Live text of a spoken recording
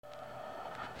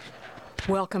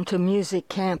Welcome to Music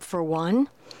Camp for One.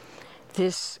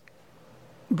 This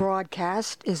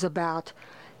broadcast is about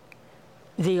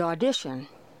the audition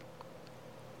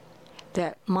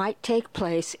that might take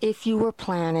place if you were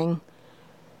planning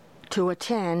to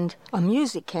attend a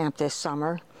music camp this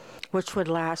summer, which would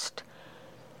last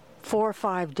 4 or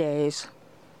 5 days,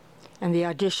 and the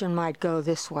audition might go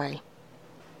this way.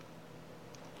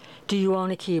 Do you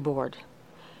own a keyboard?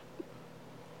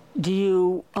 Do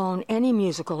you own any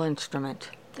musical instrument?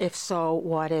 If so,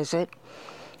 what is it?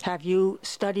 Have you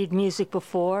studied music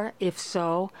before? If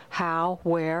so, how,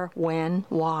 where, when,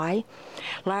 why?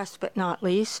 Last but not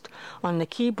least, on the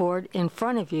keyboard in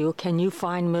front of you, can you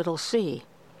find middle C?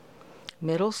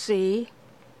 Middle C.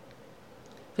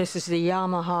 This is the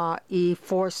Yamaha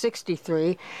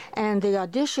E463, and the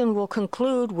audition will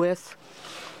conclude with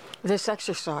this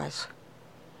exercise.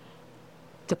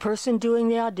 The person doing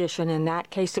the audition, in that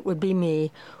case it would be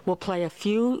me, will play a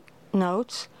few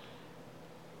notes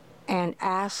and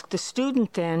ask the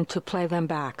student then to play them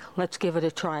back. Let's give it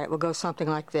a try. It will go something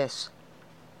like this.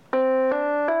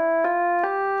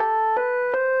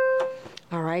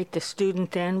 All right, the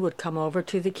student then would come over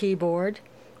to the keyboard,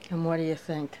 and what do you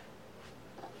think?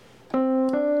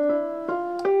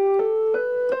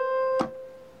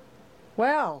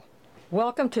 Well,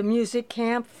 welcome to Music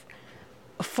Camp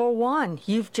for One.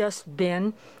 You've just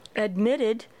been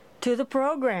admitted to the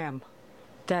program.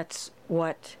 That's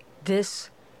what this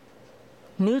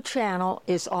new channel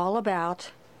is all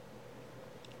about.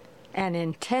 An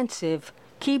intensive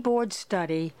keyboard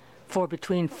study for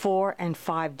between 4 and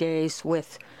 5 days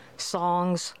with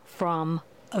songs from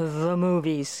the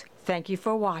movies. Thank you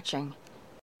for watching.